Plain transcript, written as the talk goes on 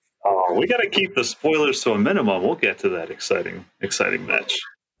no, we got to keep the spoilers to a minimum. We'll get to that exciting match.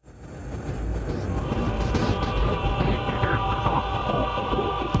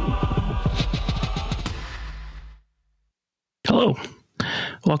 Hello.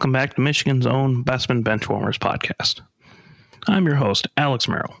 Welcome back to Michigan's own Bestman Benchwarmers podcast. I'm your host, Alex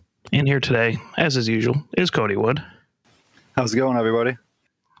Merrill. And here today, as is usual, is Cody Wood. How's it going, everybody?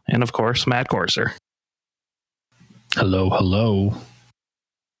 And of course, Matt Corser. Hello, hello.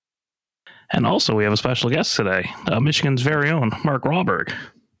 And also, we have a special guest today, Michigan's very own Mark Rawberg.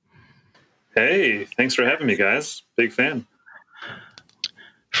 Hey, thanks for having me, guys. Big fan.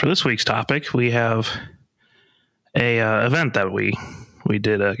 For this week's topic, we have a event that we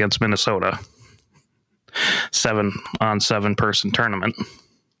did against Minnesota. 7-on-7 person tournament.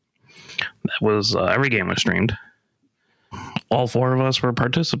 That was every game was streamed. All four of us were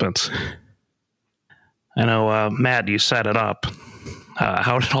participants. I know, Matt, you set it up.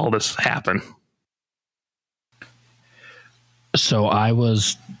 How did all this happen? So I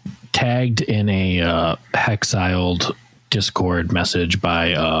was tagged in a Hexiled Discord message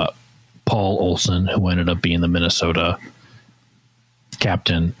by Paul Olson, who ended up being the Minnesota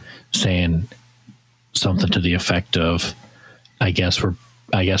captain, saying something to the effect of, I guess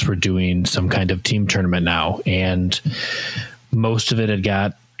we're doing some kind of team tournament now. And most of it had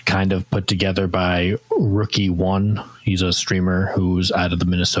got kind of put together by Rookie One. He's a streamer who's out of the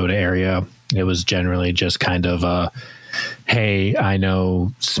Minnesota area. It was generally just kind of hey, I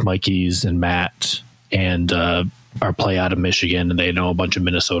know Smikey's and Matt and our play out of Michigan, and they know a bunch of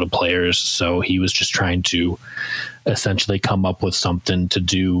Minnesota players. So he was just trying to essentially come up with something to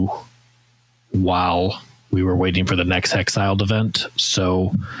do while we were waiting for the next Hexiled event.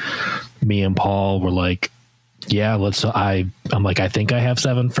 So me and Paul were like, yeah, I'm like, I think I have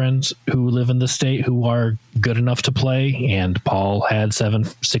 7 friends who live in the state who are good enough to play. And Paul had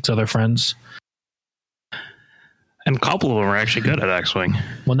 6 other friends. And a couple of them were actually good at X-Wing.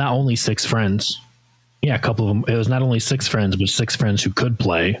 Well, not only 6 friends. Yeah, a couple of them. It was not only 6 friends, but 6 friends who could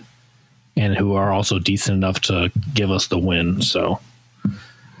play and who are also decent enough to give us the win. So,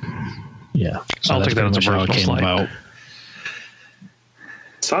 yeah. So I'll take that as a personal slight.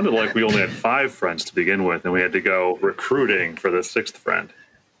 It sounded like we only had 5 friends to begin with, and we had to go recruiting for the 6th friend.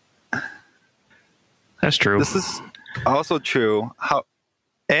 That's true. This is also true.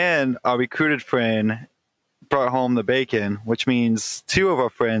 And our recruited friend brought home the bacon, which means 2 of our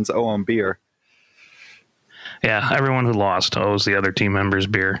friends owe him beer. Yeah, everyone who lost owes the other team members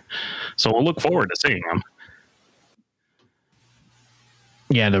beer. So we'll look forward to seeing them.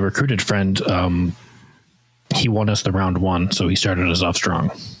 Yeah, the recruited friend, he won us the round 1, so he started us off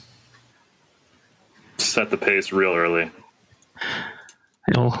strong. Set the pace real early.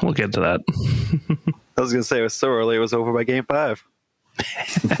 We'll get to that. I was going to say, it was so early, it was over by game 5.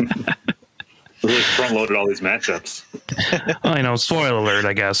 Really front-loaded all these matchups. Well, spoiler alert,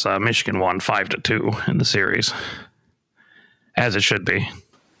 I guess Michigan won 5-2 in the series. As it should be.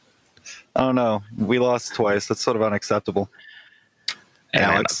 I don't know. We lost twice. That's sort of unacceptable. And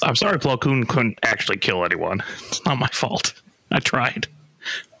Alex. I'm sorry Plo Koon couldn't actually kill anyone. It's not my fault. I tried.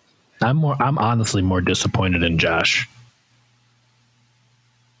 I'm honestly more disappointed in Josh.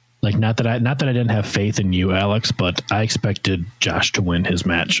 Like, not that I didn't have faith in you, Alex, but I expected Josh to win his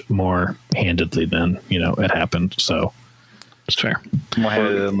match more handedly than, it happened. So it's fair. More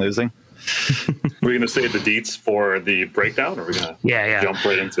handed than losing. We're going to save the deets for the breakdown, or are we going to jump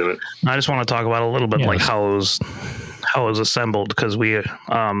right into it? I just want to talk about a little bit how it was assembled, because we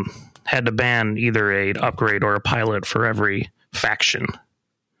had to ban either an upgrade or a pilot for every faction.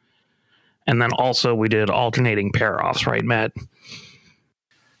 And then also we did alternating pair-offs, right, Matt?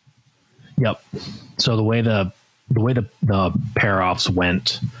 Yep. So the way the pair-offs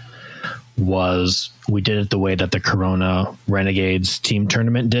went was we did it the way that the Corona Renegades team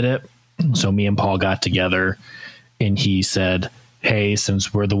tournament did it. So me and Paul got together and he said, hey,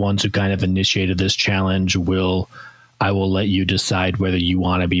 since we're the ones who kind of initiated this challenge, I will let you decide whether you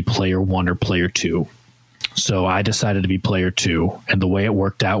want to be player 1 or player 2. So I decided to be player 2. And the way it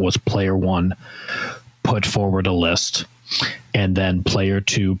worked out was player 1 put forward a list. And then player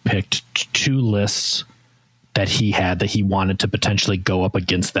 2 picked 2 lists that he had that he wanted to potentially go up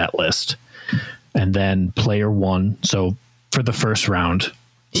against that list. And then player 1, so for the first round,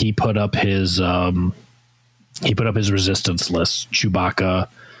 he put up his resistance list, Chewbacca,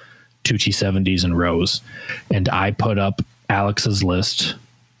 2 T-70s, and Rose. And I put up Alex's list,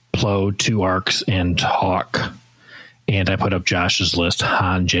 Plo, 2 Arcs, and Hawk. And I put up Josh's list,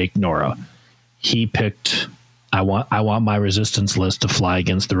 Han, Jake, Nora. He picked... I want my resistance list to fly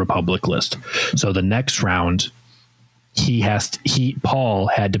against the Republic list. So the next round, Paul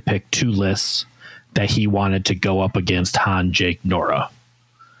had to pick 2 lists that he wanted to go up against Han, Jake, Nora,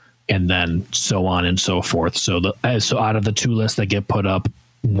 and then so on and so forth. So out of the 2 lists that get put up,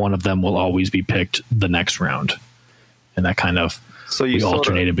 one of them will always be picked the next round, and that kind of we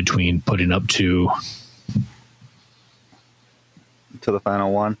alternated between putting up 2 to the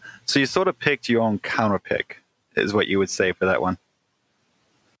final one. So you sort of picked your own counter pick, is what you would say for that one.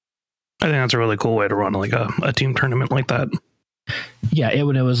 I think that's a really cool way to run like a team tournament like that. Yeah, it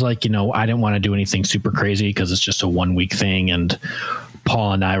was like, I didn't want to do anything super crazy because it's just a 1-week thing, and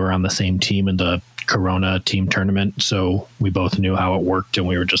Paul and I were on the same team in the Corona team tournament, so we both knew how it worked, and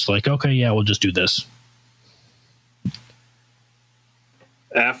we were just like, okay, yeah, we'll just do this.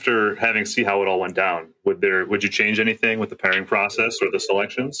 After having see how it all went down, would you change anything with the pairing process or the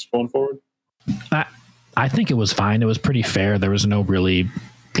selections going forward? I think it was fine. It was pretty fair. There was no really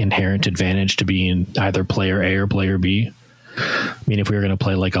inherent advantage to being either player A or player B. I mean, if we were going to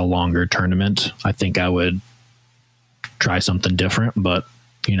play like a longer tournament, I think I would try something different, but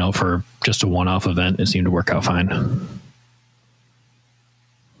for just a one-off event, it seemed to work out fine.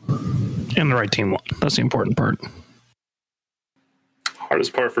 And the right team won. That's the important part.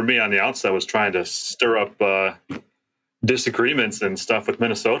 Hardest part for me on the outside was trying to stir up disagreements and stuff with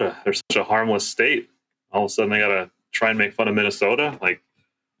Minnesota. They're such a harmless state. All of a sudden, they got to try and make fun of Minnesota. Like,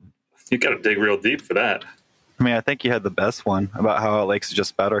 you got to dig real deep for that. I mean, I think you had the best one about how Lakes are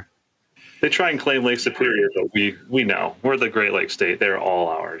just better. They try and claim Lake Superior, but we know. We're the Great Lakes state. They're all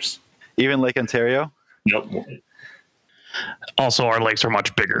ours. Even Lake Ontario? Yep. Also, our lakes are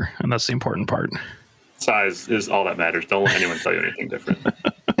much bigger, and that's the important part. Size is all that matters. Don't let anyone tell you anything different.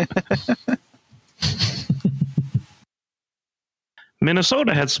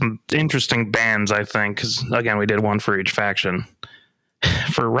 Minnesota had some interesting bans, I think, because, again, we did one for each faction.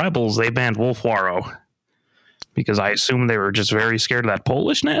 For Rebels, they banned Wolfwaro because I assume they were just very scared of that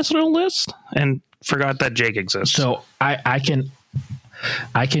Polish national list and forgot that Jake exists. So I can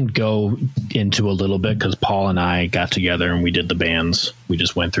go into a little bit because Paul and I got together and we did the bans. We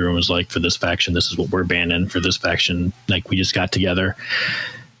just went through and was like, for this faction, this is what we're banning. For this faction, like, we just got together,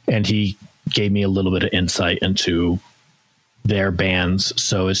 and he gave me a little bit of insight into their bans.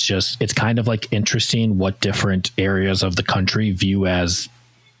 So it's kind of like interesting what different areas of the country view as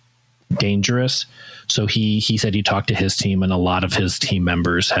dangerous. So he said he talked to his team, and a lot of his team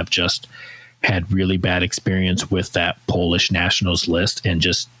members have just had really bad experience with that Polish nationals list, and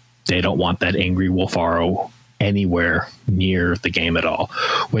just they don't want that angry Wolfaro anywhere near the game at all,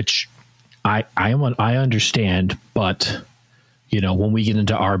 which I understand. But when we get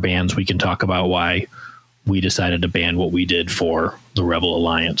into our bans, we can talk about why we decided to ban what we did for the Rebel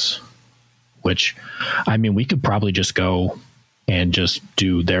Alliance, which, I mean, we could probably just go and just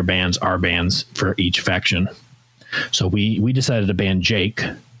do their bans, our bans for each faction. So we decided to ban Jake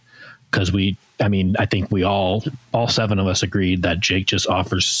because I think we all 7 of us agreed that Jake just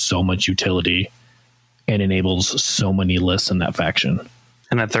offers so much utility and enables so many lists in that faction.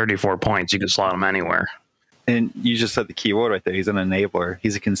 And at 34 points, you can slot him anywhere. And you just said the key word right there. He's an enabler.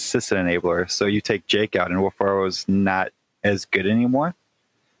 He's a consistent enabler. So you take Jake out, and Wolfaro's not as good anymore.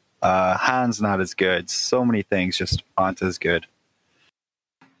 Han's not as good. So many things just aren't as good.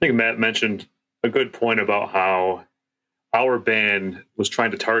 I think Matt mentioned a good point about how our ban was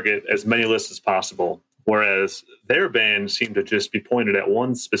trying to target as many lists as possible, whereas their ban seemed to just be pointed at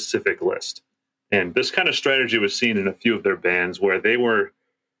one specific list. And this kind of strategy was seen in a few of their bans where they were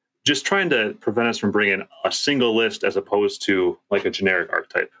just trying to prevent us from bringing a single list as opposed to like a generic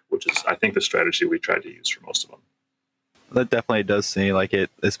archetype, which is, I think, the strategy we tried to use for most of them. That definitely does seem like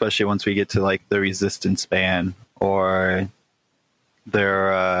it, especially once we get to like the resistance ban or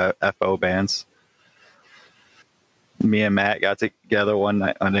their FO bans. Me and Matt got together one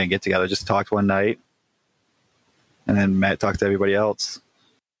night. I didn't get together, just talked one night. And then Matt talked to everybody else.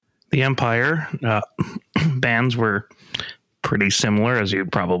 The Empire bans were pretty similar, as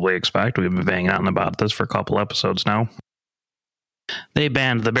you'd probably expect. We've been banging on about this for a couple episodes now. They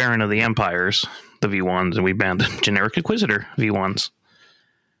banned the Baron of the Empires, the V1s, and we banned the Generic Inquisitor V1s.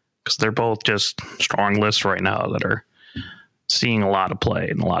 Because they're both just strong lists right now that are seeing a lot of play,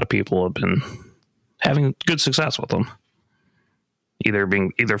 and a lot of people have been having good success with them.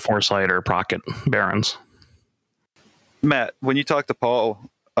 Either Foresight or Procket Barons. Matt, when you talked to Paul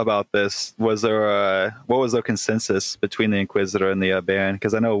about this, what was their consensus between the Inquisitor and the ban?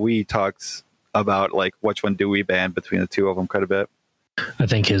 Because I know we talked about like which one do we ban between the two of them quite a bit. I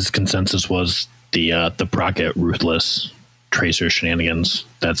think his consensus was the Procket Ruthless Tracer shenanigans.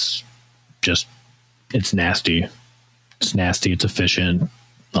 That's just, it's nasty. It's nasty. It's efficient.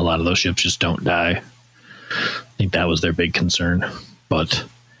 A lot of those ships just don't die. think that was their big concern. But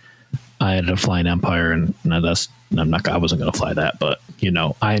I ended up flying Empire, and I wasn't going to fly that. But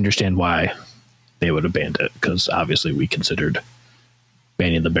I understand why they would have banned it, because obviously we considered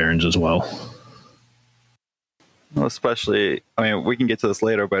banning the Barons as well. Well, especially, we can get to this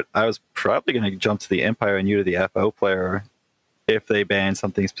later, but I was probably going to jump to the Empire and you to the FO player if they ban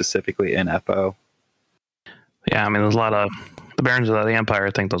something specifically in FO. Yeah, there's a lot of the Barons of the Empire.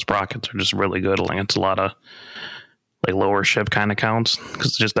 I think those rockets are just really good against a lot of lower ship kind of counts,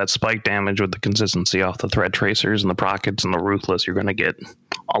 because just that spike damage with the consistency off the threat tracers and the Prockets and the Ruthless, you're going to get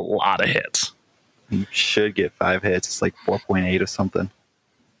a lot of hits. You should get 5 hits. It's like 4.8 or something.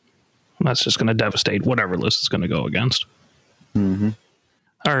 That's just going to devastate whatever list is going to go against. Mm-hmm.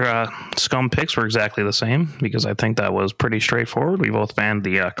 Our scum picks were exactly the same, because I think that was pretty straightforward. We both banned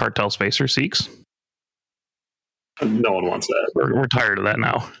the Cartel Spacer Seeks. No one wants that. We're tired of that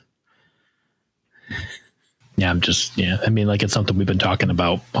now. Yeah, it's something we've been talking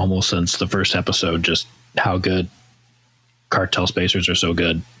about almost since the first episode, just how good Cartel Spacers are so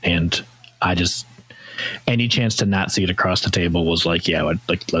good. And any chance to not see it across the table was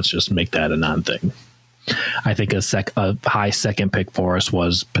let's just make that a non-thing. I think a high second pick for us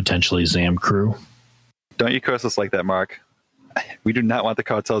was potentially Zam Crew. Don't you curse us like that, Mark. We do not want the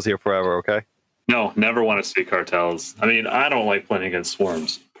cartels here forever, okay? No, never want to see cartels. I don't like playing against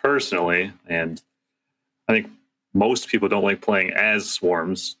swarms personally, and I think most people don't like playing as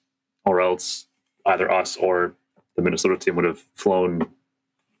swarms, or else either us or the Minnesota team would have flown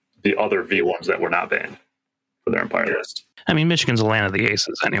the other V1s that were not banned for their Empire list. Michigan's the land of the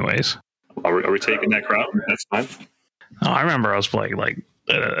aces anyways. Are we taking that crowd? That's fine. Oh, I remember I was playing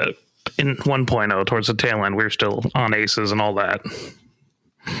in 1.0 towards the tail end. We were still on aces and all that.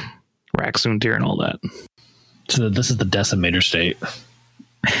 Raxoon tier and all that. So this is the decimator state.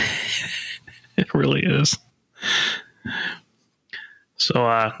 It really is.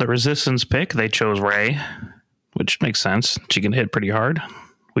 So the resistance pick, they chose Ray, which makes sense. She can hit pretty hard.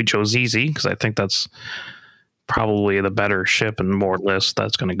 We chose ZZ because I think that's probably the better ship and more list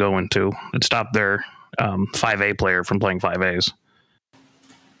that's going to go into. It stopped their 5A player from playing 5As.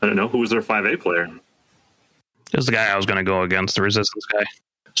 I don't know. Who was their 5A player? It was the guy I was going to go against, the resistance guy.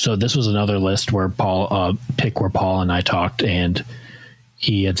 So this was another list where Paul and I talked, and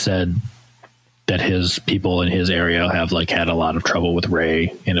he had said that his people in his area have had a lot of trouble with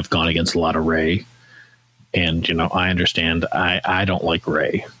Ray and have gone against a lot of Ray. And, I understand. I don't like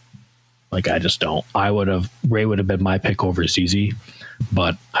Ray. I just don't. Ray would have been my pick over ZZ,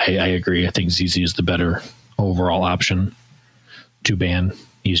 but I agree. I think ZZ is the better overall option to ban.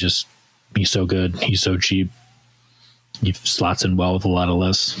 He's so good. He's so cheap. He slots in well with a lot of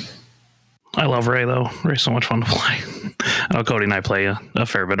lists. I love Ray, though. Ray's so much fun to play. I know Cody and I play a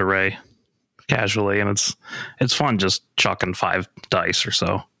fair bit of Ray casually, and it's fun just chucking 5 dice or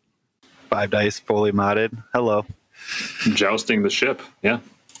so. 5 dice, fully modded. Hello. Jousting the ship, yeah.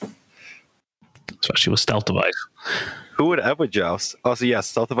 Especially with stealth device. Who would ever joust? Also, yes,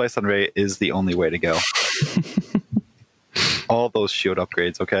 stealth device on Ray is the only way to go. All those shield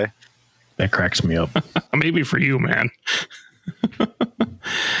upgrades, okay? That cracks me up. Maybe for you, man.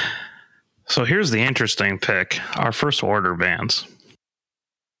 So here's the interesting pick. Our first order bans.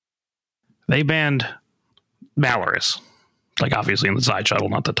 They banned Malorus. Obviously in the side shuttle,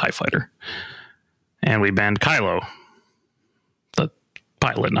 not the TIE fighter. And we banned Kylo. The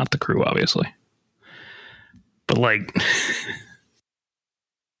pilot, not the crew, obviously. But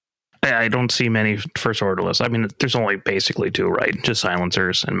I don't see many first order lists. There's only basically 2, right? Just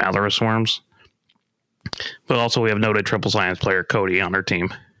silencers and Malorus swarms. But also we have noted triple science player Cody on our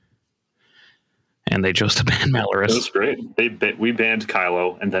team. And they chose to ban Malorus. That's great. We banned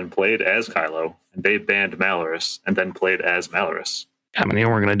Kylo and then played as Kylo. And they banned Malorus and then played as Malorus. They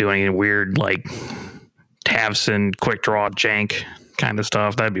weren't going to do any weird, Tavson quick draw jank kind of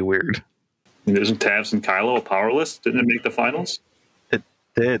stuff. That'd be weird. Isn't Tavson Kylo a power list? Didn't it make the finals? It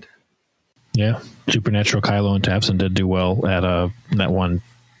did. Yeah. Supernatural Kylo and Tavson did do well at that one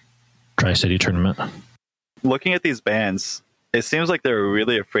Tri-City tournament. Looking at these bans, it seems like they're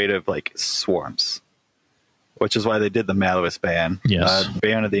really afraid of swarms, which is why they did the Malorus ban. Yes.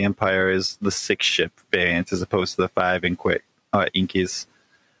 Ban of the Empire is the 6-ship variant as opposed to the 5 Inkies.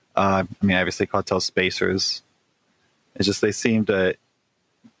 Obviously Cartel Spacers. It's just they seem to...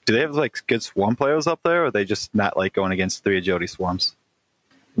 Do they have good swarm players up there, or are they just not going against 3 agility swarms?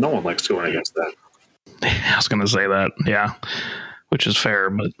 No one likes going against that. I was going to say that, yeah, which is fair,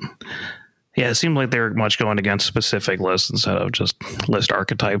 but yeah, it seemed like they were much going against specific lists instead of just list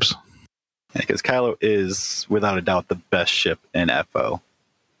archetypes. Because Kylo is, without a doubt, the best ship in FO.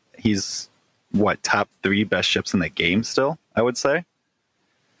 He's top 3 best ships in the game still, I would say.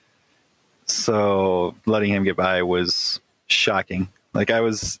 So letting him get by was shocking. Like, I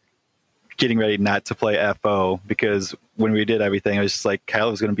was getting ready not to play FO because when we did everything, I was just like,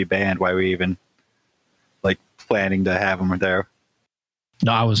 Kylo was going to be banned. Why were we even like planning to have him there?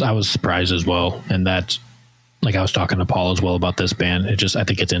 No, I was surprised as well, and that's like I was talking to Paul as well about this ban. I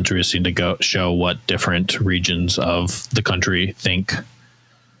think it's interesting to go show what different regions of the country think,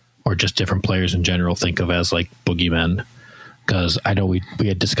 or just different players in general think of as like boogeymen. Because I know we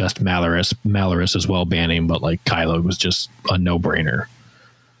had discussed Malarus as well banning, but like Kylo was just a no-brainer.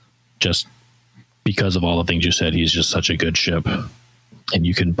 Just because of all the things you said, he's just such a good ship, and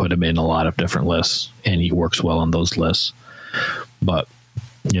you can put him in a lot of different lists, and he works well on those lists. But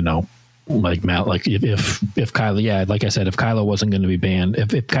like Matt, like if Kylo, yeah, like I said, if Kylo wasn't going to be banned, if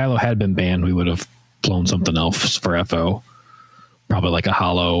Kylo had been banned, we would have flown something else for FO, probably like a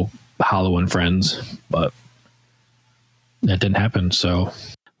Hollow and Friends, but that didn't happen. So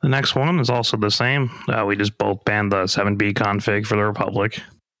the next one is also the same. We just both banned the 7B config for the Republic.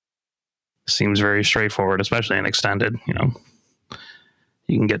 Seems very straightforward, especially in extended. You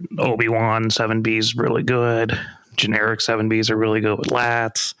can get Obi-Wan 7B's really good. Generic 7Bs are really good with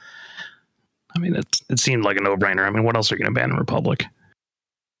LATs. I mean, it seemed like a no-brainer. I mean, what else are you going to ban in Republic?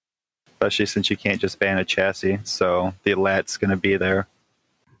 Especially since you can't just ban a chassis, so the LAT's going to be there.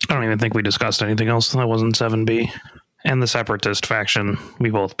 I don't even think we discussed anything else that wasn't 7B. And the Separatist faction, we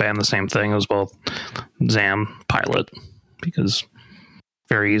both banned the same thing. It was both Zam pilot, because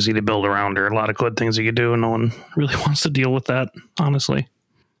very easy to build around her. A lot of good things you could do, and no one really wants to deal with that, honestly.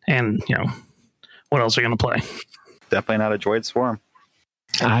 And, what else are you going to play? Definitely not a Droid Swarm.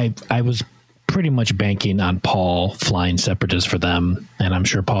 I was pretty much banking on Paul flying Separatists for them, and I'm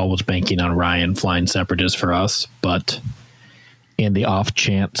sure Paul was banking on Ryan flying Separatists for us, but in the off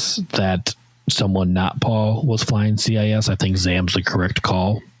chance that someone not Paul was flying CIS, I think Zam's the correct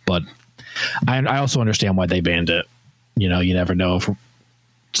call, but I also understand why they banned it. You never know if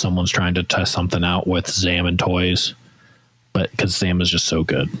someone's trying to test something out with Zam and toys, but because Zam is just so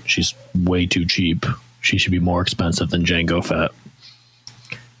good, she's way too cheap. She should be more expensive than Jango Fett,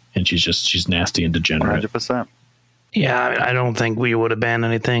 and she's nasty and degenerate. 100%. Yeah, I don't think we would have banned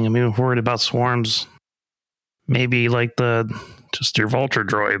anything. I mean, we're worried about swarms. Maybe like just your vulture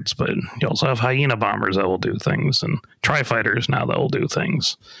droids, but you also have hyena bombers that will do things, and tri-fighters now that will do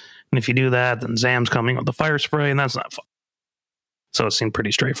things. And if you do that, then Zam's coming with the fire spray, and that's not fun. So it seemed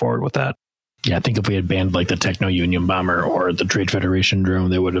pretty straightforward with that. Yeah, I think if we had banned like the Techno Union bomber or the Trade Federation drone,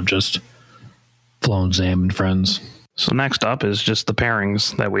 they would have just flown Zam and friends. So next up is just the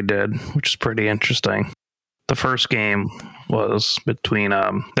pairings that we did, which is pretty interesting. The first game was between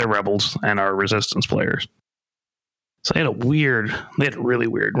their Rebels and our Resistance players. So they had a really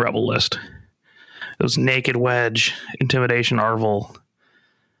weird Rebel list. It was Naked Wedge, Intimidation Arvel,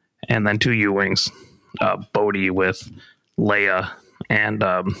 and then 2 U-Wings. Bodhi with Leia, and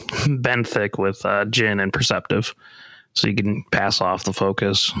Benthic with Jyn and Perceptive. So you can pass off the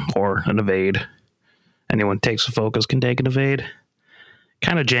focus or an evade. Anyone takes a focus can take an evade.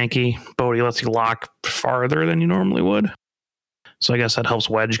 Kind of janky. Bodhi lets you lock farther than you normally would. So I guess that helps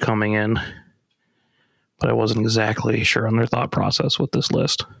Wedge coming in. But I wasn't exactly sure on their thought process with this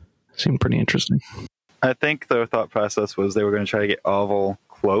list. Seemed pretty interesting. I think their thought process was they were going to try to get Arvel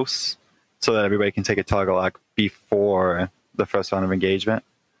close so that everybody can take a toggle lock before the first round of engagement.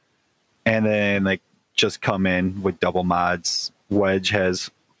 And then just come in with double mods. Wedge has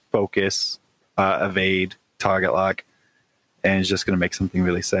focus, evade, target lock, and it's just going to make something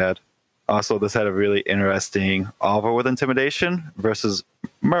really sad. Also, this had a really interesting Arvel with intimidation versus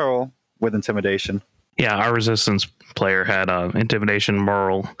Merle with intimidation. Yeah, our Resistance player had intimidation,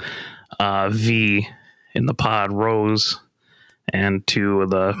 Merle, V in the pod, Rose, and 2 of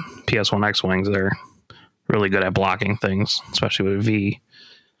the PS1 X-Wings. They're really good at blocking things, especially with V.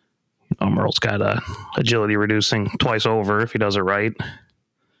 Merle's got agility reducing twice over if he does it right.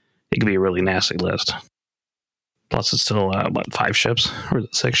 It could be a really nasty list. Plus, it's still, 5 ships? Or is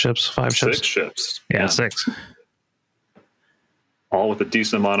it 6 ships? 5 ships? 6 ships. Yeah, 6. All with a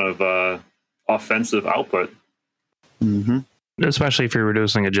decent amount of offensive output. Mm-hmm. Especially if you're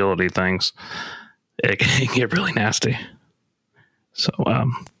reducing agility things. It can get really nasty. So,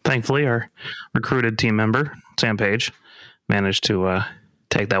 thankfully, our recruited team member, Sam Page, managed to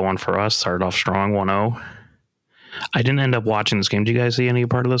take that one for us. Started off strong, 1-0. I didn't end up watching this game. Did you guys see any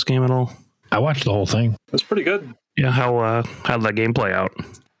part of this game at all? I watched the whole thing. It was pretty good. Yeah, how did that game play out?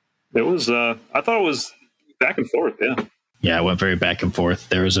 It was, I thought it was back and forth, yeah. Yeah, it went very back and forth.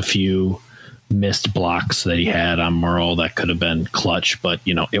 There was a few missed blocks that he had on Merle that could have been clutch, but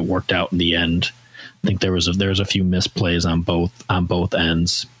it worked out in the end. I think there was a few misplays on both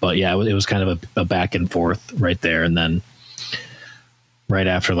ends, but yeah, it was kind of a back and forth right there, and then right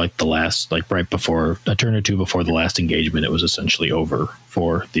after the last, right before a turn or two before the last engagement, it was essentially over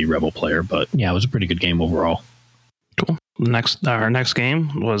for the Rebel player. But yeah, it was a pretty good game overall. Cool. Our next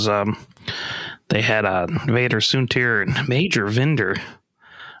game was they had Vader, Soontir, and Major Vinder.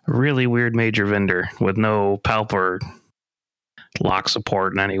 Really weird Major Vinder with no PALP or lock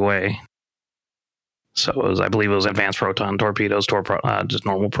support in any way. So I believe it was advanced proton torpedoes, just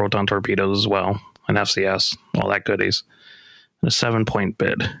normal proton torpedoes as well, and FCS, all that goodies. And a 7-point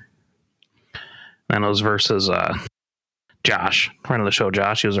bid. Then it was versus Josh, friend of the show,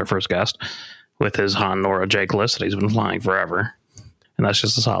 Josh. He was our first guest with his Han, Nora, Jake list that he's been flying forever. And that's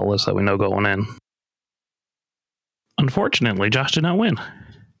just a solid list that we know going in. Unfortunately, Josh did not win.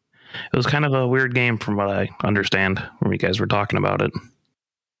 It was kind of a weird game from what I understand when you guys were talking about it.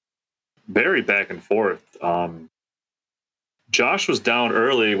 Very back and forth. Josh was down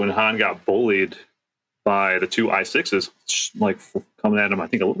early when Han got bullied by the two I-6s, coming at him, I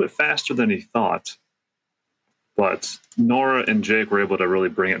think, a little bit faster than he thought. But Nora and Jake were able to really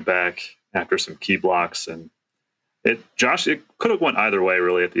bring it back after some key blocks. And it could have went either way,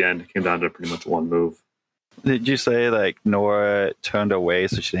 really, at the end. It came down to pretty much one move. Did you say, Nora turned away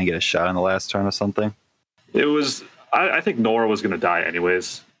so she didn't get a shot in the last turn or something? It was... I think Nora was going to die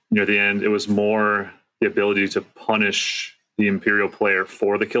anyways. Near the end, it was more the ability to punish the Imperial player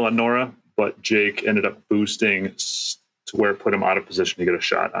for the kill on Nora, but Jake ended up boosting to where it put him out of position to get a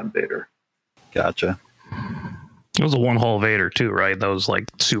shot on Vader. Gotcha. It was a one-hole Vader, too, right? That was,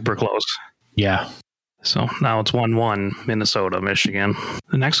 super close. Yeah. So now it's 1-1, Minnesota, Michigan.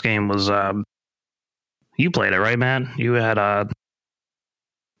 The next game was... you played it, right, Matt? You had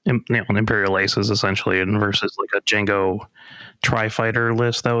Imperial Aces, essentially, and versus a Jango Tri-Fighter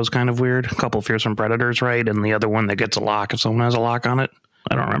list that was kind of weird. A couple Fearsome Predators, right? And the other one that gets a lock if someone has a lock on it.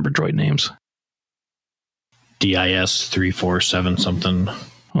 I don't remember droid names. DIS 347 something.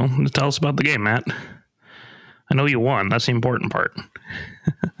 Well, tell us about the game, Matt. I know you won. That's the important part.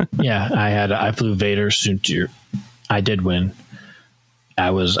 Yeah, I flew Vader Soontir. I did win.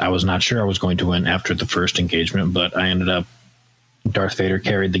 I was not sure I was going to win after the first engagement, but I ended up Darth Vader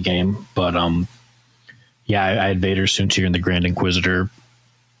carried the game. But yeah, I had Vader Soontir and the Grand Inquisitor,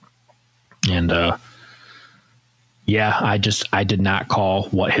 and yeah, I did not call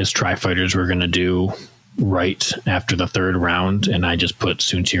what his Tri-Fighters were going to do right after the third round, and I just put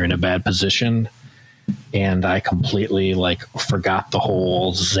Soontir in a bad position. And I completely forgot the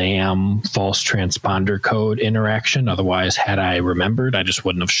whole ZAM false transponder code interaction. Otherwise, had I remembered, I just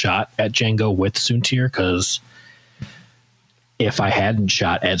wouldn't have shot at Jango with Soontir, because if I hadn't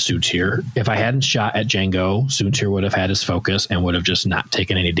shot at Jango, Soontir would have had his focus and would have just not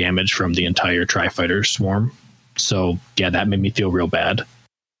taken any damage from the entire Tri-Fighter swarm. So yeah, that made me feel real bad.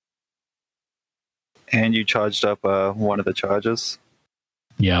 And you charged up one of the charges?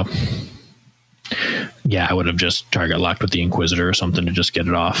 Yeah. Yeah, I would have just target locked with the Inquisitor or something to just get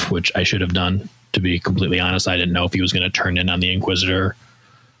it off, which I should have done. To be completely honest, I didn't know if he was going to turn in on the Inquisitor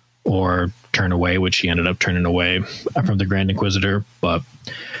or turn away, which he ended up turning away from the Grand Inquisitor. But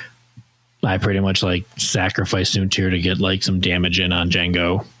I pretty much sacrificed Soontir to get some damage in on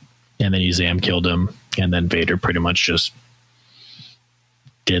Jango, and then he ZAM killed him, and then Vader pretty much just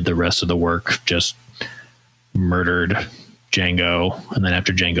did the rest of the work, just murdered Jango, and then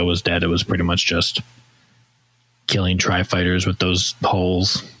after Jango was dead, it was pretty much just killing Tri-Fighters with those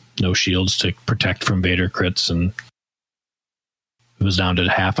holes, no shields to protect from Vader crits, and it was down to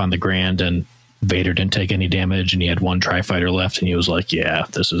half on the Grand, and Vader didn't take any damage, and he had one Tri-Fighter left, and he was like, yeah,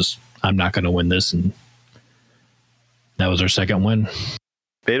 I'm not going to win this, and that was our second win.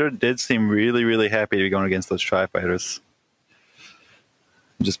 Vader did seem really, really happy to be going against those Tri-Fighters.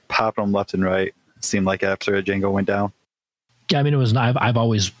 Just popping them left and right, it seemed like after Jango went down. Yeah, I mean, I've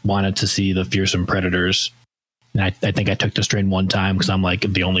always wanted to see the Fearsome Predators. And I think I took the strain one time because I'm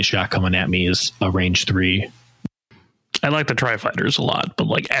the only shot coming at me is a range 3. I like the Tri-Fighters a lot, but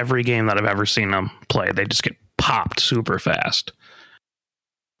every game that I've ever seen them play, they just get popped super fast.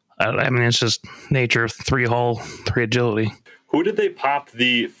 I mean, it's just nature of 3-hull, 3 agility. Who did they pop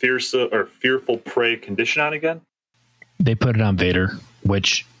the fearful prey condition on again? They put it on Vader,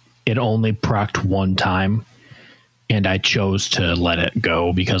 which it only procced one time. And I chose to let it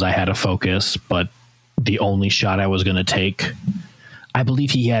go because I had a focus, but the only shot I was going to take, I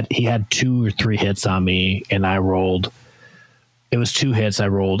believe he had 2 or 3 hits on me, and I rolled it was 2 hits. I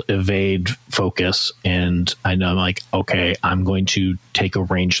rolled evade, focus, and I know I'm like, okay, I'm going to take a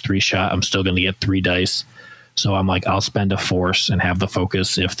range 3 shot. I'm still going to get 3 dice. So I'm like, I'll spend a force and have the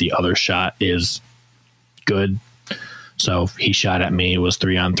focus if the other shot is good. So he shot at me. It was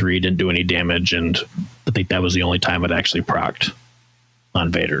 3-on-3, didn't do any damage, and I think that was the only time it actually procced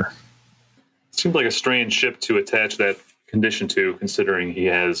on Vader. Seems like a strange ship to attach that condition to, considering he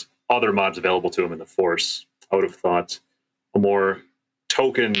has other mods available to him in the Force. I would have thought a more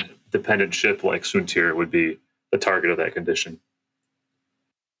token-dependent ship like Soontir would be the target of that condition.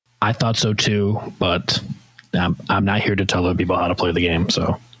 I thought so too, but I'm not here to tell other people how to play the game,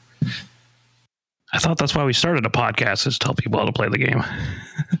 so... I thought that's why we started a podcast, is to tell people how to play the game.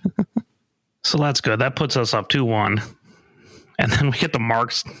 So that's good. That puts us up 2-1. And then we get the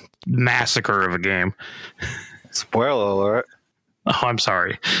Mark's massacre of a game. Spoiler alert. Oh, I'm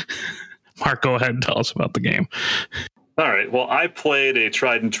sorry. Mark, go ahead and tell us about the game. All right. Well, I played a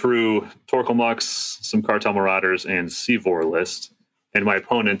tried and true Torkil Mux, some Cartel Marauders, and Seevor list. And my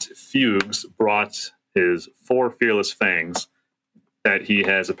opponent, Fugues, brought his 4 Fearless Fangs that he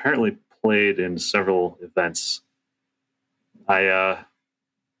has apparently played in several events. I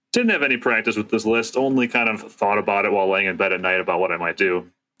didn't have any practice with this list, only kind of thought about it while laying in bed at night about what I might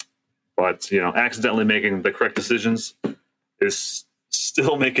do. But, accidentally making the correct decisions is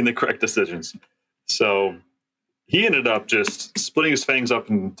still making the correct decisions. So he ended up just splitting his fangs up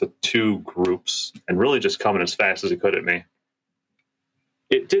into 2 groups and really just coming as fast as he could at me.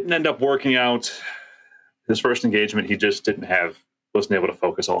 It didn't end up working out. His first engagement, he just wasn't able to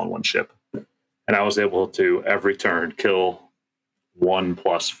focus all on one ship. And I was able to, every turn, kill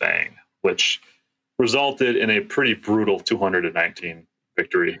 1+ Fang, which resulted in a pretty brutal 219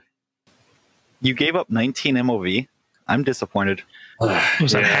 victory. You gave up 19 MOV? I'm disappointed.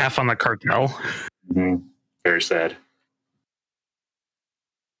 Was that half on the Cartel? Mm-hmm. Very sad.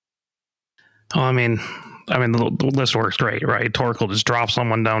 Oh, I mean, the list works great, right? Torkil just drops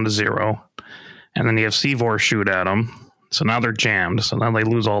someone down to 0, and then you have Seevor shoot at them. So now they're jammed. So now they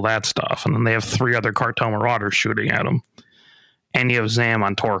lose all that stuff. And then they have 3 other Cartel Marauders shooting at them. And you have Zam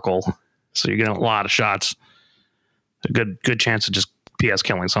on Torkil. So you're getting a lot of shots. A good chance of just PS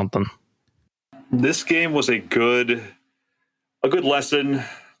killing something. This game was a good lesson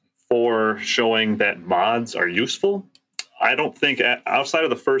for showing that mods are useful. I don't think, outside of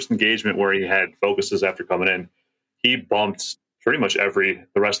the first engagement where he had focuses after coming in, he bumped pretty much the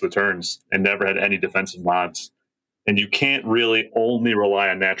rest of the turns and never had any defensive mods. And you can't really only rely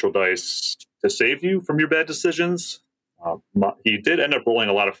on natural dice to save you from your bad decisions. He did end up rolling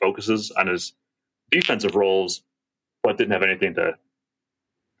a lot of focuses on his defensive rolls, but didn't have anything to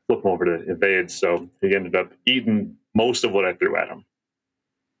flip him over to evade. So he ended up eating most of what I threw at him.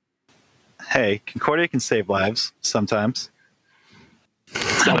 Hey, Concordia can save lives sometimes.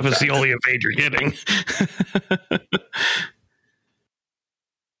 Not if it's the only evade you're getting.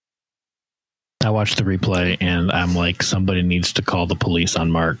 I watched the replay and I'm like, somebody needs to call the police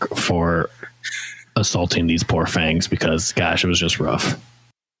on Mark for assaulting these poor Fangs because, gosh, it was just rough.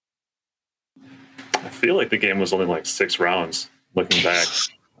 I feel like the game was only like 6 rounds looking back.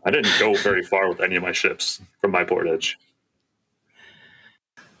 I didn't go very far with any of my ships from my board edge.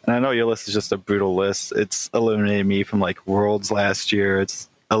 And I know your list is just a brutal list. It's eliminated me from like Worlds last year. It's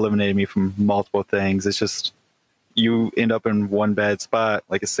eliminated me from multiple things. It's just you end up in one bad spot,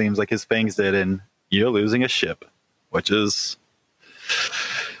 like it seems like his Fangs did, and you're losing a ship, which is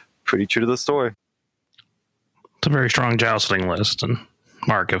pretty true to the story. It's a very strong jousting list, and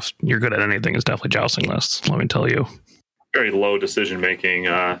Mark, if you're good at anything, it's definitely jousting lists, let me tell you. Very low decision-making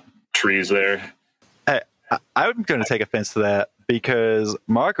trees there. I'm going to take offense to that because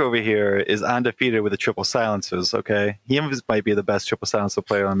Mark over here is undefeated with the triple silencers, okay? He might be the best triple silencer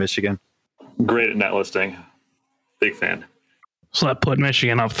player on Michigan. Great at net listing. Big fan. So that put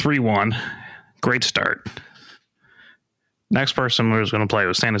Michigan up 3-1. Great start. Next person we was going to play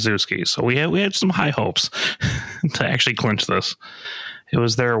was Staniszewski. So we had some high hopes to actually clinch this. It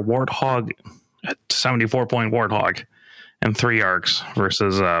was their Warthog, 74-point Warthog, and 3 arcs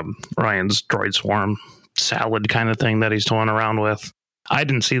versus Ryan's Droid Swarm salad kind of thing that he's toying around with. I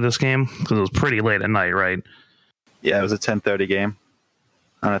didn't see this game because it was pretty late at night, right? Yeah, it was a 10:30 game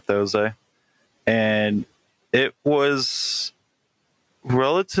on a Thursday. And it was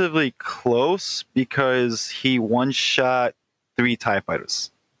relatively close because he one-shot 3 TIE fighters.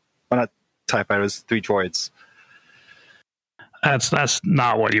 Well, not TIE fighters, 3 droids. That's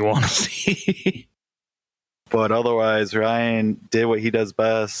not what you want to see. But otherwise, Ryan did what he does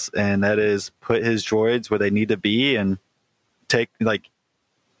best, and that is put his droids where they need to be and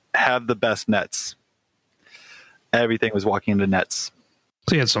have the best nets. everything was walking into nets.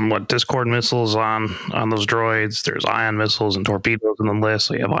 So you had some Discord missiles on those droids. There's ion missiles and torpedoes in the list.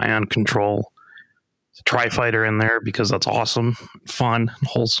 So you have ion control. There's a tri-fighter in there because that's awesome, fun, and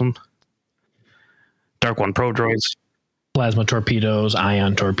wholesome. Dark One Pro droids. Plasma torpedoes,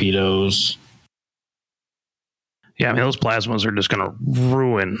 ion torpedoes. Yeah, I mean, those plasmas are just going to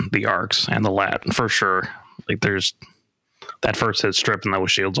ruin the arcs and the lat for sure. Like, there's that first hit stripping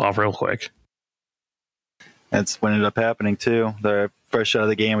those shields off real quick. That's what ended up happening too. The first shot of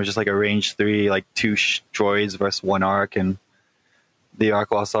the game was just like a range 3, like 2 droids versus 1 arc, and the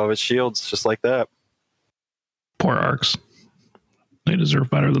arc lost all of its shields just like that. Poor arcs. They deserve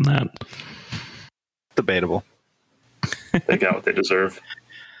better than that. Debatable. They got what they deserve.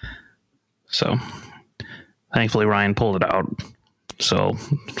 So, thankfully, Ryan pulled it out. So,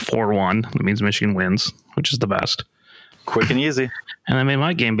 4-1. That means Michigan wins, which is the best. Quick and easy. And that made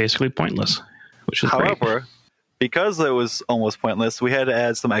my game basically pointless, which is However, great. Because it was almost pointless, we had to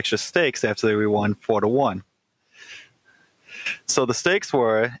add some extra stakes after we won 4-1. So the stakes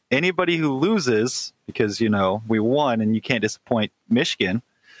were anybody who loses, because, we won and you can't disappoint Michigan,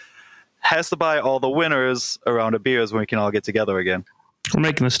 has to buy all the winners a round of beers when we can all get together again. We're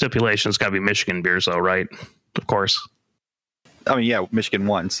making the stipulation it's got to be Michigan beers, though, right? Of course. I mean, yeah, Michigan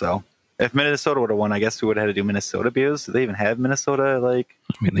won, so if Minnesota would have won, I guess we would have had to do Minnesota beers. Do they even have Minnesota, I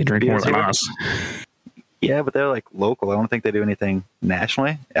mean, they drink more than us. Yeah, but they're like local. I don't think they do anything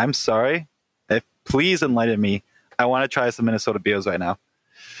nationally. I'm sorry. Please enlighten me. I want to try some Minnesota beers right now.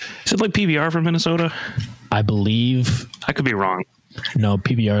 Is it like PBR from Minnesota? I believe. I could be wrong. No,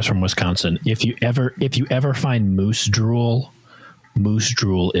 PBR is from Wisconsin. If you ever find Moose Drool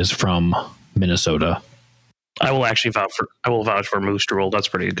is from Minnesota. I will vouch for Moose Drool. That's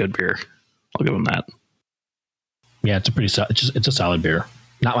pretty good beer. I'll give them that. Yeah, it's a solid beer.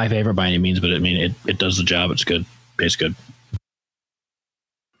 Not my favorite by any means, but I mean it does the job. It's good. Tastes good.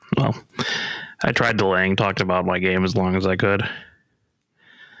 Well, I tried delaying, talked about my game as long as I could.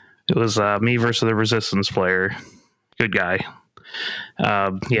 It was me versus the Resistance player. Good guy.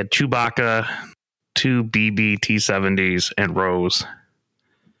 He had Chewbacca, 2 BB T-70s, and Rose.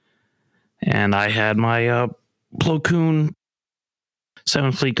 And I had my Plo Koon,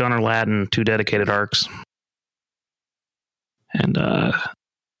 7 Fleet Gunner Latin, 2 dedicated arcs. And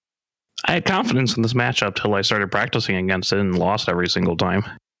I had confidence in this matchup till I started practicing against it and lost every single time.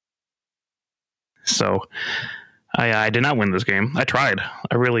 So I did not win this game. I tried.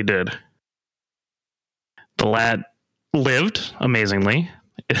 I really did. The Lat lived amazingly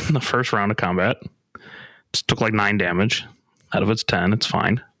in the first round of combat. Just took like 9 damage out of its 10. It's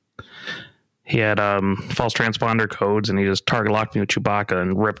fine. He had false transponder codes, and he just target locked me with Chewbacca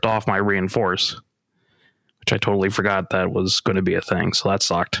and ripped off my reinforce, which I totally forgot that was going to be a thing. So that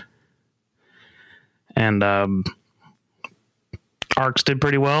sucked. And arcs did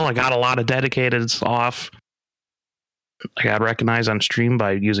pretty well. I got a lot of dedicateds off. I got recognized on stream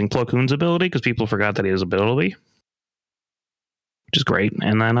by using Plo Koon's ability because people forgot that he has ability, which is great.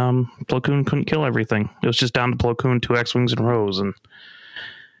 And then Plo Koon couldn't kill everything. It was just down to Plo Koon, 2 X-Wings, and Rose. And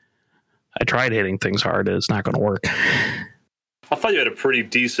I tried hitting things hard. It's not going to work. I thought you had a pretty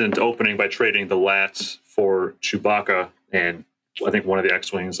decent opening by trading the Lats for Chewbacca, and I think one of the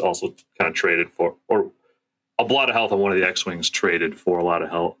X-Wings also kind of traded for, or a lot of health on one of the X-Wings traded for a lot of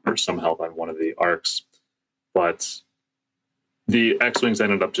health, or some health on one of the arcs. But the X-Wings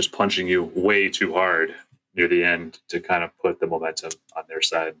ended up just punching you way too hard near the end to kind of put the momentum on their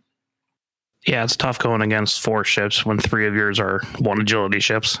side. Yeah, it's tough going against 4 ships when 3 of yours are 1 agility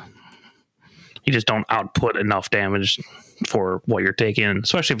ships. You just don't output enough damage for what you're taking,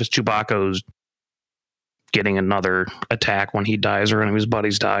 especially if it's Chewbacca who's getting another attack when he dies or one of his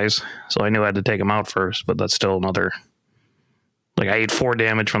buddies dies. So I knew I had to take him out first, but that's still another... Like, I ate 4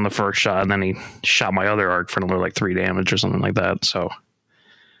 damage from the first shot, and then he shot my other arc for another, 3 damage or something like that. So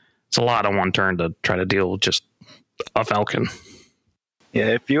it's a lot on one turn to try to deal with just a Falcon. Yeah,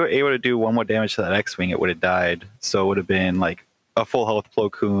 if you were able to do 1 more damage to that X-Wing, it would have died. So it would have been, a full health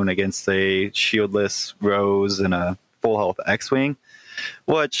Plo Koon against a shieldless Rose and a full health X-Wing,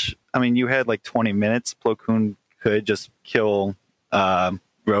 which, I mean, you had 20 minutes. Plo Koon could just kill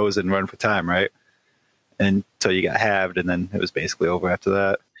Rose and run for time, right? Until you got halved, and then it was basically over after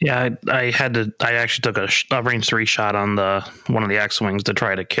that. Yeah, I actually took a range 3 shot on one of the X-Wings to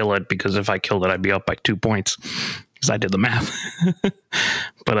try to kill it, because if I killed it, I'd be up by 2 points, because I did the math.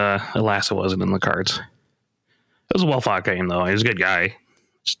 But alas, it wasn't in the cards. It was a well-fought game, though. He was a good guy.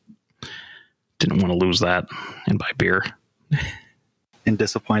 Just didn't want to lose that and buy beer. And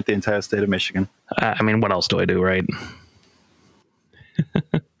disappoint the entire state of Michigan. I mean, what else do I do, right?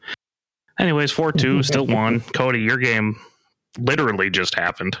 Anyways, 4-2, still won. Cody, your game literally just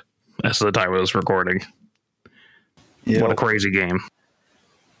happened. That's the time I was recording. Yep. What a crazy game.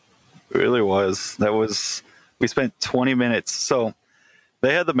 It really was. We spent 20 minutes. So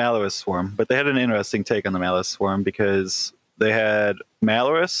they had the Malorus Swarm, but they had an interesting take on the Malorus Swarm because they had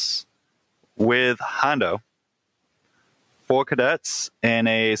Malorus with Hondo, 4 cadets, and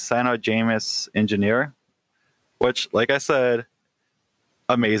a Cynogemus engineer, which, like I said,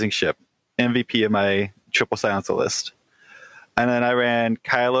 amazing ship. MVP of my triple silencer list. And then I ran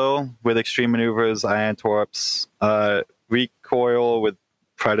Kylo with Extreme Maneuvers, Ion Torps, Recoil with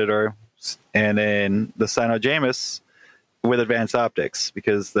Predator, and then the Cynogemus with Advanced Optics,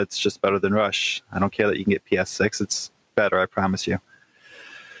 because that's just better than Rush. I don't care that you can get PS6. It's better, I promise you.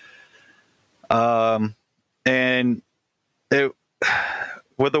 And it,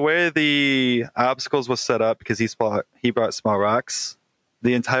 with the way the obstacles was set up, because he brought small rocks,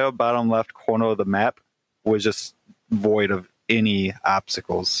 the entire bottom left corner of the map was just void of any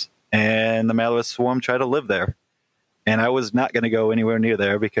obstacles. And the Malorus Swarm tried to live there. And I was not going to go anywhere near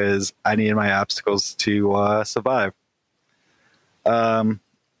there because I needed my obstacles to survive.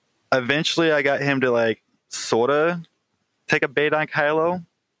 Eventually, I got him to sort of take a bait on Kylo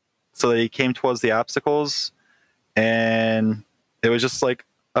so that he came towards the obstacles. And it was just like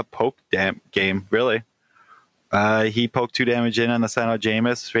a poke game, really. He poked 2 damage in on the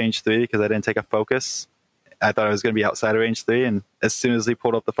Cynogemus, range 3, because I didn't take a focus. I thought I was going to be outside of range 3, and as soon as he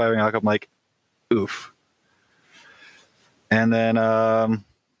pulled up the firing arc, I'm like, oof. And then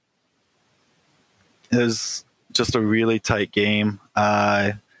it was just a really tight game.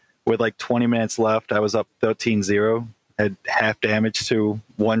 With 20 minutes left, I was up 13-0, had half damage to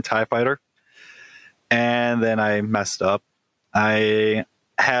 1 TIE fighter, and then I messed up. I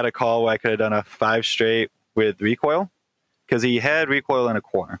had a call where I could have done a 5 straight with Recoil, because he had Recoil in a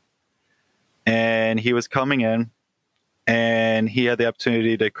corner. And he was coming in, and he had the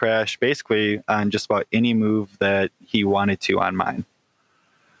opportunity to crash basically on just about any move that he wanted to on mine.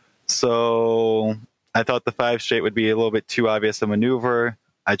 So I thought the 5 straight would be a little bit too obvious a maneuver.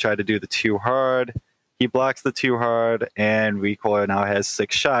 I tried to do the 2 hard. He blocks the 2 hard, and Recoil now has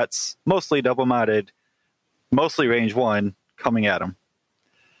 6 shots, mostly double modded, mostly range 1, coming at him.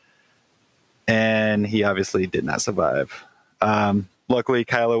 And he obviously did not survive. Luckily,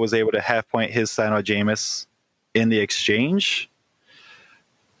 Kylo was able to half point his Cynogemus in the exchange,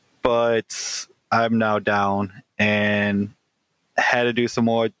 but I'm now down and had to do some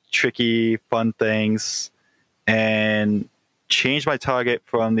more tricky, fun things and change my target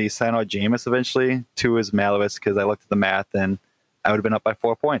from the Cynogemus eventually to his Malorus, because I looked at the math and I would have been up by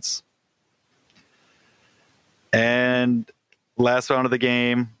 4 points. And last round of the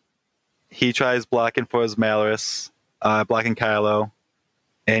game, he tries blocking for his Malorus, blocking Kylo,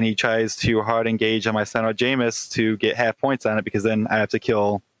 and he tries to hard engage on my Cynogemus to get half points on it, because then I have to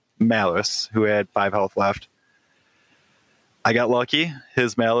kill Malorus, who had 5 health left. I got lucky.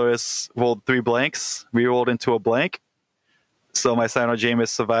 His Malorus rolled 3 blanks, re-rolled into a blank, so my Cynogemus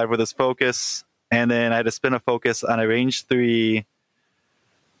survived with his focus, and then I had to spin a focus on a range 3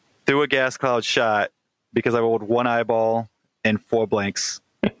 through a gas cloud shot, because I rolled 1 eyeball and 4 blanks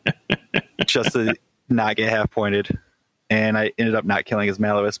just to not get half pointed. And I ended up not killing his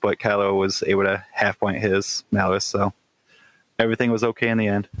Malorus, but Kylo was able to half point his Malorus, so everything was okay in the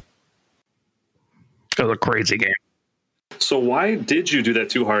end. It was a crazy game. So why did you do that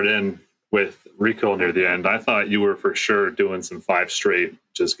 2 hard in with Recoil near the end? I thought you were for sure doing some 5 straight,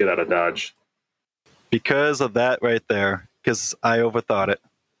 just get out of dodge. Because of that right there, because I overthought it.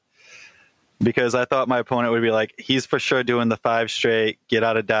 Because I thought my opponent would be like, he's for sure doing the 5 straight, get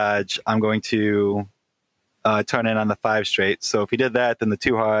out of dodge. I'm going to turn in on the 5 straight. So if he did that, then the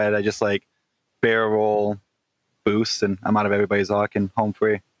 2 hard, I just barrel roll, boost, and I'm out of everybody's lock and home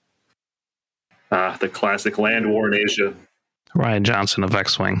free. The classic land war in Asia. Ryan Johnson of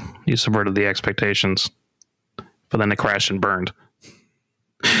X-Wing. You subverted the expectations, but then it crashed and burned.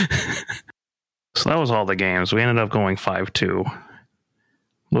 So that was all the games. We ended up going 5-2.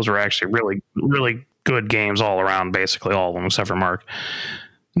 Those were actually really, really good games all around, basically all of them, except for Mark.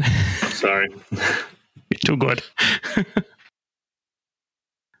 Sorry. Too good. It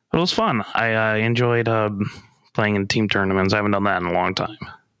was fun. I enjoyed playing in team tournaments. I haven't done that in a long time.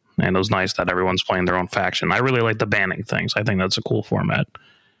 And it was nice that everyone's playing their own faction. I really like the banning things. I think that's a cool format.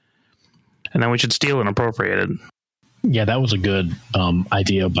 And then we should steal and appropriate it. Yeah, that was a good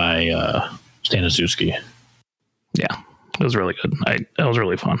idea by Staniszewski. Yeah, it was really good. It was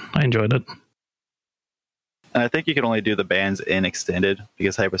really fun. I enjoyed it. And I think you can only do the bans in extended,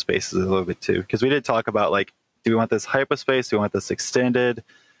 because hyperspace is a little bit too. Because we did talk about, do we want this hyperspace? Do we want this extended?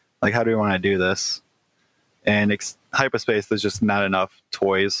 Like, how do we want to do this? And hyperspace, there's just not enough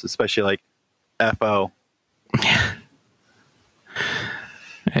toys, especially like FO.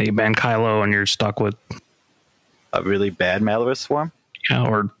 Hey, you ban Kylo and you're stuck with a really bad Malorus Swarm. Yeah,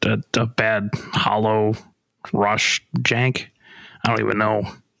 or a bad Hollow Rush jank. I don't even know.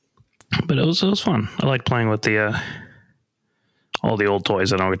 But it was fun. I like playing with the all the old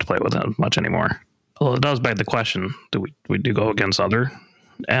toys. I don't get to play with that much anymore. Well, it does beg the question: do we go against other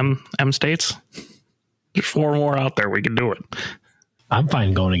M states? There's 4 more out there. We can do it. I'm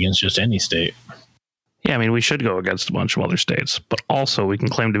fine going against just any state. Yeah, I mean, we should go against a bunch of other states, but also we can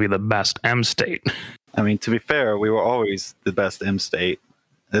claim to be the best M state. I mean, to be fair, we were always the best M state.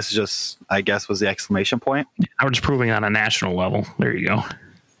 This is just, I guess, was the exclamation point. I was just proving it on a national level. There you go.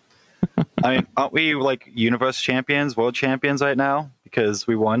 I mean, aren't we like universe champions, world champions right now because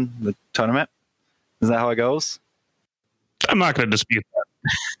we won the tournament? Isn't that how it goes? I'm not going to dispute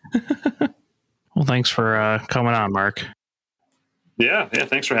that. Well, thanks for coming on, Mark. Yeah,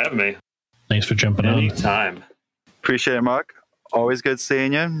 thanks for having me. Thanks for jumping on. Anytime. Appreciate it, Mark. Always good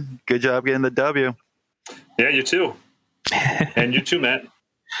seeing you. Good job getting the W. Yeah, you too. And you too, Matt.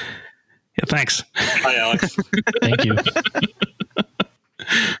 Yeah, thanks. Hi, Alex. Thank you.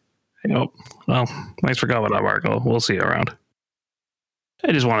 Yep. Well, thanks for coming on, Marco. We'll see you around.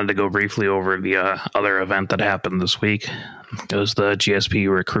 I just wanted to go briefly over the other event that happened this week. It was the GSP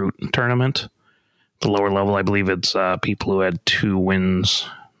Recruit Tournament. The lower level, I believe it's people who had 2 wins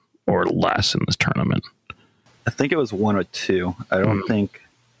or less in this tournament. I think it was 1 or 2. I don't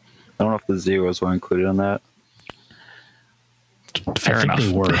know if the zeros were included on that. Fair enough.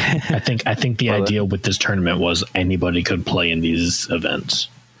 They were. I think the idea with this tournament was anybody could play in these events.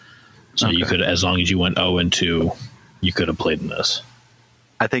 So you could, as long as you went 0-2, you could have played in this.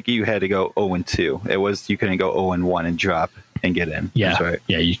 I think you had to go 0-2. It was, you couldn't go 0-1 and drop and get in. Yeah. That's right.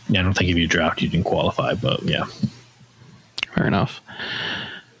 Yeah. I don't think if you dropped, you didn't qualify, but yeah. Fair enough.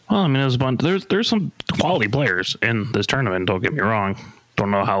 Well, I mean, there's some quality players in this tournament. Don't get me wrong.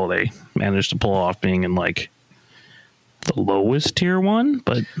 Don't know how they managed to pull off being in like the lowest tier one,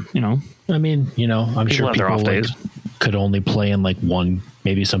 but I mean, I'm sure people could only play in like one.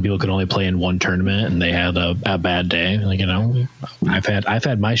 Maybe some people could only play in one tournament, and they had a bad day. Like I've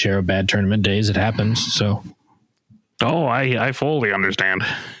had my share of bad tournament days. It happens. So, I fully understand.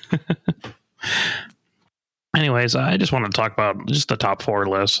 Anyways, I just want to talk about just the top 4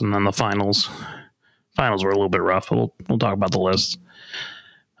 lists and then the finals. Finals were a little bit rough. We'll talk about the lists.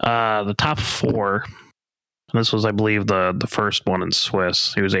 The top 4. And this was, I believe, the first one in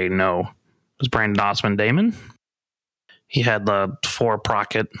Swiss. He was 8-0. It was Brandon Osman Damon. He had the 4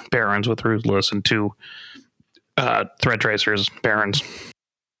 Procket Barons with Ruthless and 2 Thread Tracers Barons.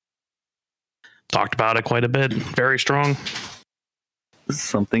 Talked about it quite a bit. Very strong.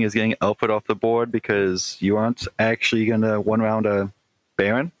 Something is getting output off the board because you aren't actually going to 1-round a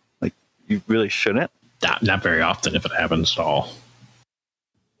Baron. Like, you really shouldn't. Not very often if it happens at all.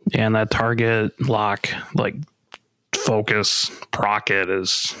 Yeah, and that target lock, like focus Procket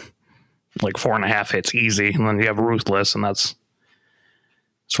is like 4.5 hits easy. And then you have Ruthless, and it's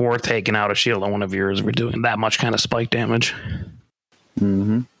worth taking out a shield on one of yours if you're doing that much kind of spike damage.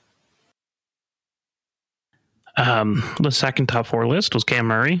 Mm-hmm. The second top 4 list was Cam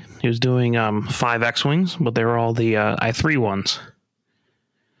Murray. He was doing 5 X-Wings, but they were all the I3 ones.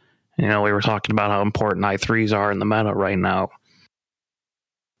 We were talking about how important I3s are in the meta right now.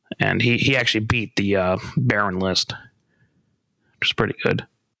 And he actually beat the Baron list, which is pretty good.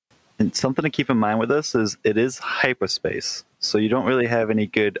 And something to keep in mind with this is it is hyperspace, so you don't really have any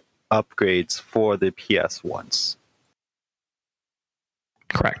good upgrades for the PS ones.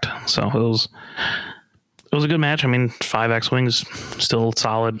 Correct. So it was a good match. I mean, 5 X-Wings, still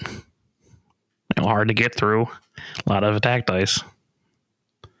solid. Hard to get through. A lot of attack dice.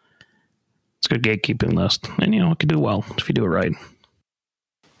 It's a good gatekeeping list. And, it could do well if you do it right.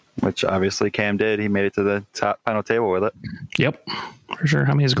 Which obviously Cam did. He made it to the top final table with it. Yep, for sure. I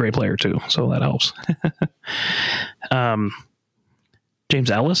mean, he's a great player too, so that helps.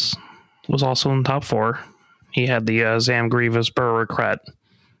 James Ellis was also in the top 4. He had the Zam Grievous, Burr Kret,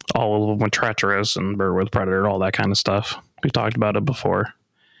 all of them with Treacherous and Burr with Predator, all that kind of stuff. We talked about it before.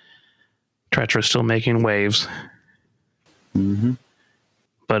 Treacherous still making waves. Mm-hmm.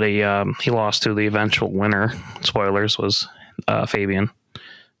 But he lost to the eventual winner. Spoilers, was Fabian.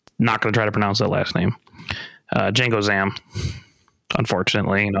 Not going to try to pronounce that last name. Django Zam.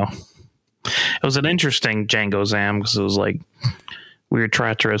 Unfortunately, it was an interesting Django Zam because it was like weird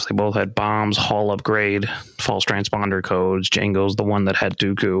treacherous. They both had bombs, hull upgrade, false transponder codes. Django's the one that had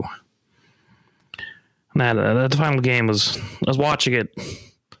Dooku. And that the final game I was watching it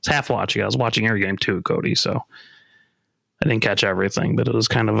half watching. I was watching your game too, Cody, so I didn't catch everything, but it was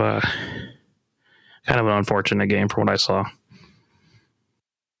kind of an unfortunate game from what I saw.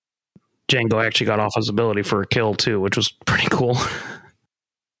 Django actually got off his ability for a kill too, which was pretty cool.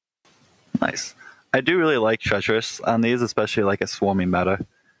 Nice. I do really like Treacherous on these, especially like a swarming meta.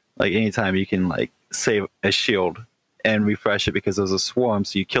 Like anytime you can like save a shield and refresh it because there's a swarm,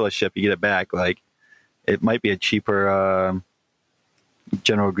 so you kill a ship, you get it back. Like it might be a cheaper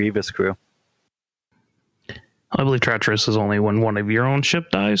General Grievous crew. I believe Treacherous is only when one of your own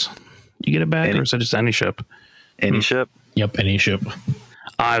ship dies, you get it back, or is it just any ship? Any ship? Yep, any ship.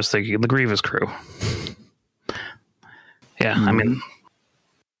 I was thinking the Grievous crew. Yeah, I mean,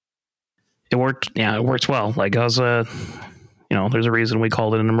 it worked. Yeah, it works well. Like I was, there's a reason we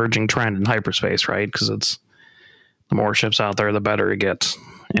called it an emerging trend in hyperspace, right? Because it's the more ships out there, the better it gets,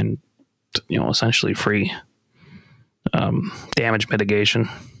 and essentially free damage mitigation.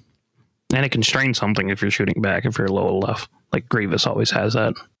 And it can strain something if you're shooting back, if you're low enough. Like Grievous always has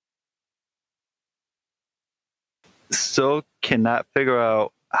that. Still cannot figure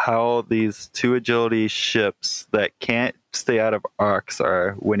out how these 2 agility ships that can't stay out of arcs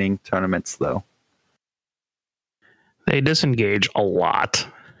are winning tournaments, though. They disengage a lot,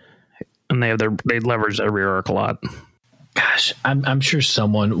 and they leverage their rear arc a lot. Gosh, I'm sure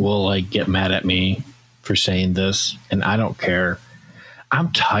someone will like get mad at me for saying this, and I don't care. I'm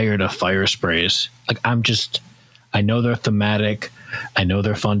tired of fire sprays. Like I know they're thematic. I know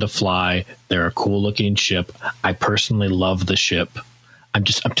they're fun to fly. They're a cool looking ship. I personally love the ship. I'm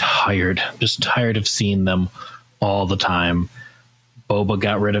tired. I'm just tired of seeing them all the time. Boba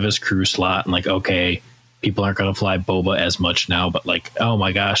got rid of his crew slot, and like, okay, people aren't going to fly Boba as much now, but like, oh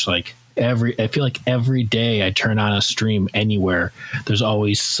my gosh, like I feel like every day I turn on a stream anywhere, there's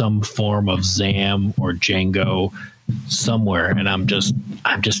always some form of Zam or Django somewhere, and I'm just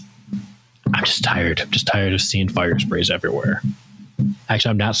tired. I'm just tired of seeing fire sprays everywhere.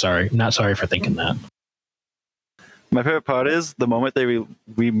 Actually, I'm not sorry. I'm not sorry for thinking that. My favorite part is the moment they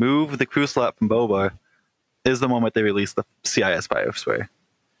remove the crew slot from Boba is the moment they release the CIS fire spray.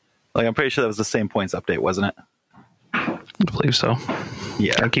 Like, I'm pretty sure that was the same points update, wasn't it? I believe so.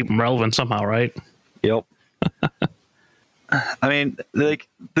 Yeah. Gotta keep them relevant somehow, right? Yep. I mean, like,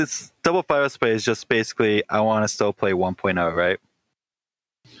 this double fire spray is just basically, I want to still play 1.0, right?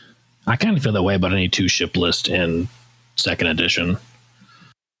 I kind of feel that way about any 2 ship list in 2nd edition.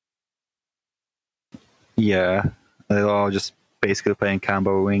 Yeah. They're all just basically playing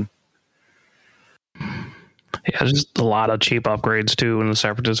combo wing. Yeah, just a lot of cheap upgrades too in the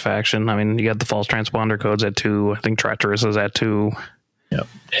Separatist faction. I mean, you got the false transponder codes at 2. I think Treacherous is at 2. Yep.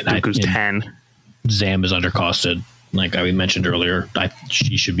 And Dooku's 10. Zam is undercosted. Like I mentioned earlier,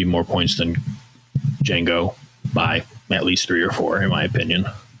 she should be more points than Django by at least 3 or 4, in my opinion.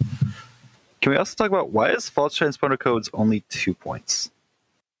 Can we also talk about why is false transponder codes only 2 points?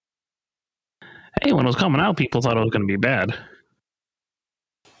 Hey, when it was coming out, people thought it was going to be bad.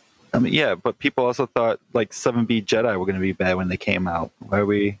 I mean, yeah, but people also thought like 7B Jedi were going to be bad when they came out. Why are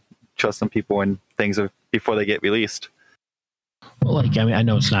we trusting people when things are before they get released? Well, like, I mean, I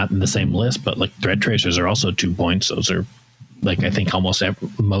know it's not in the same list, but like Thread Tracers are also 2 points. Those are like, I think almost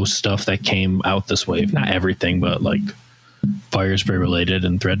most stuff that came out this wave, not everything, but like fire spray related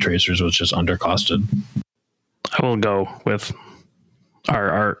and Thread Tracers was just undercosted. I will go with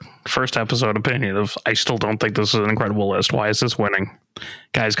our first episode opinion of I still don't think this is an incredible list. Why is this winning?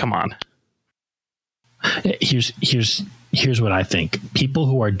 Guys, come on. Here's what I think. People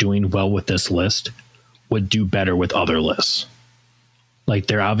who are doing well with this list would do better with other lists. Like,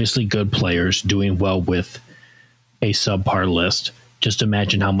 they're obviously good players doing well with a subpar list. Just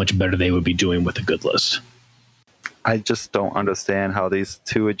imagine how much better they would be doing with a good list. I just don't understand how these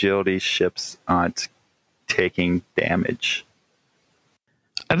 2 agility ships aren't taking damage.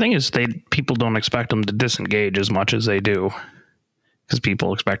 I think it's people don't expect them to disengage as much as they do, because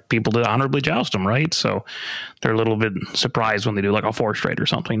people expect people to honorably joust them, right? So they're a little bit surprised when they do like a 4 straight or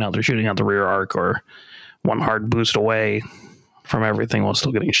something. Now they're shooting out the rear arc or one hard boost away from everything while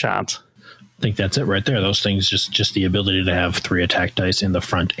still getting shots. I think that's it right there. Those things, just the ability to have 3 attack dice in the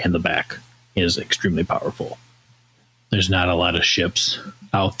front and the back is extremely powerful. There's not a lot of ships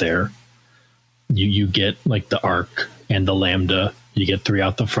out there. You get like the arc and the lambda. You get 3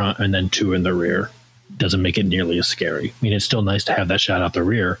 out the front and then 2 in the rear. Doesn't make it nearly as scary. I mean, it's still nice to have that shot out the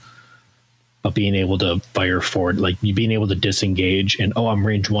rear, but being able to fire forward, like you being able to disengage and, oh, I'm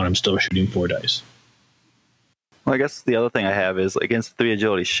range 1, I'm still shooting 4 dice. Well, I guess the other thing I have is against 3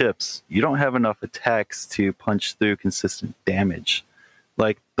 agility ships, you don't have enough attacks to punch through consistent damage.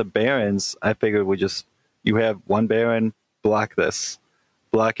 Like the Barons, I figured would just, you have 1 Baron, block this.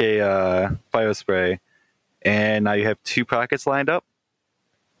 block a fire spray, and now you have 2 pockets lined up.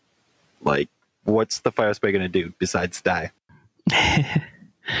 Like, what's the fire spray going to do besides die?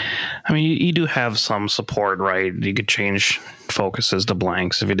 I mean, you do have some support, right? You could change focuses to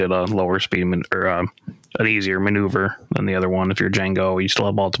blanks if you did a lower speed or an easier maneuver than the other one. If you're Django, you still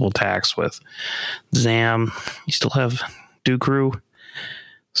have multiple attacks with Zam. You still have Dooku.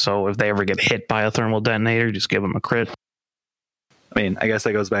 So if they ever get hit by a thermal detonator, just give them a crit. I mean, I guess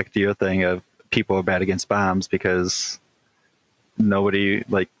that goes back to your thing of people are bad against bombs because nobody,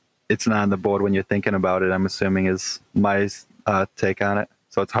 like, it's not on the board when you're thinking about it, I'm assuming, is my take on it.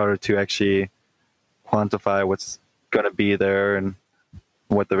 So it's harder to actually quantify what's going to be there and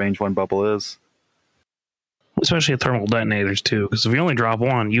what the range 1 bubble is. Especially thermal detonators, too, because if you only drop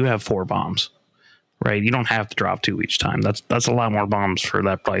 1, you have 4 bombs, right? You don't have to drop 2 each time. That's a lot more bombs for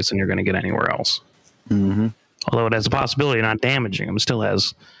that price than you're going to get anywhere else. Mm-hmm. Although it has a possibility of not damaging them, it still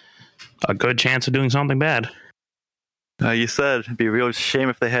has a good chance of doing something bad. You said it'd be a real shame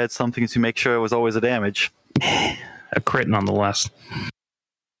if they had something to make sure it was always a damage. A crit, nonetheless.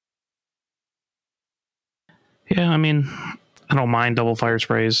 Yeah, I mean, I don't mind double fire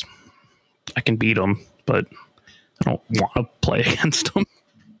sprays. I can beat them, but I don't want to play against them.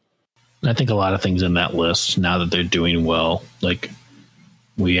 I think a lot of things in that list, now that they're doing well, like,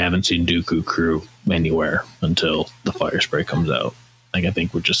 we haven't seen Dooku Crew anywhere until the fire spray comes out. Like, I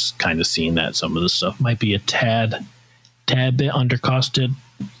think we're just kind of seeing that some of the stuff might be a tad bit undercosted,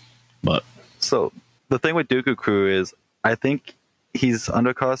 but... So, the thing with Dooku Crew is, I think he's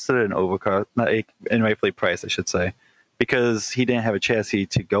undercosted and overcosted, and rightfully priced, I should say, because he didn't have a chassis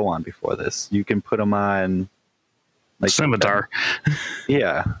to go on before this. You can put him on, like, Scimitar.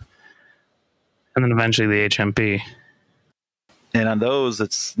 Yeah. And then eventually the HMP. And on those,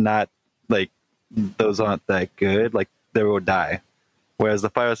 it's not, like, those aren't that good. Like, they will die. Whereas the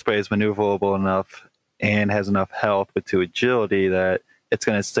fire spray is maneuverable enough and has enough health but to agility that it's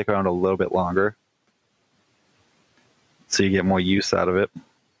going to stick around a little bit longer. So you get more use out of it.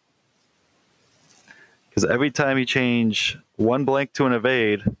 Because every time you change 1 blank to an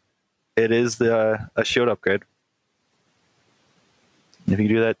evade, it is a shield upgrade. If you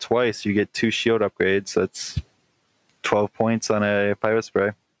do that twice, you get 2 shield upgrades. That's 12 points on a fire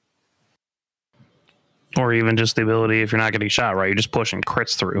spray. Or even just the ability, if you're not getting shot, right, you're just pushing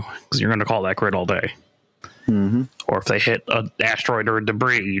crits through, because you're going to call that crit all day. Mm-hmm. Or if they hit an asteroid or a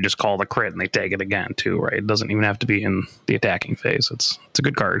debris, you just call the crit and they take it again, too, right? It doesn't even have to be in the attacking phase. It's a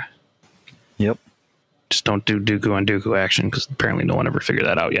good card. Yep. Just don't do Dooku on Dooku action, because apparently no one ever figured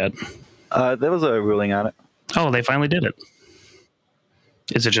that out yet. There was a ruling on it. Oh, they finally did it.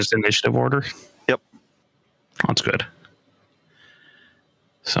 Is it just initiative order? Yep. That's good.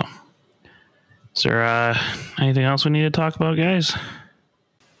 So, is there anything else we need to talk about, guys?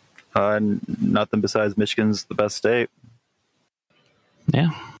 Nothing besides Michigan's the best state.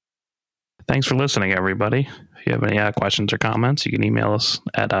 Yeah. Thanks for listening, everybody. If you have any questions or comments, you can email us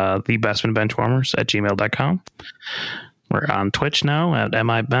at thebestmanbenchwarmers@gmail.com. We're on Twitch now at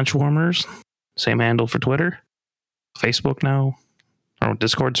MIBenchwarmers. Same handle for Twitter. Facebook now. Our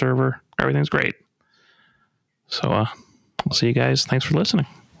Discord server. Everything's great. So, we'll see you guys. Thanks for listening.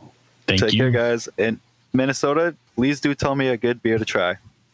 Take care, guys. In Minnesota, please do tell me a good beer to try.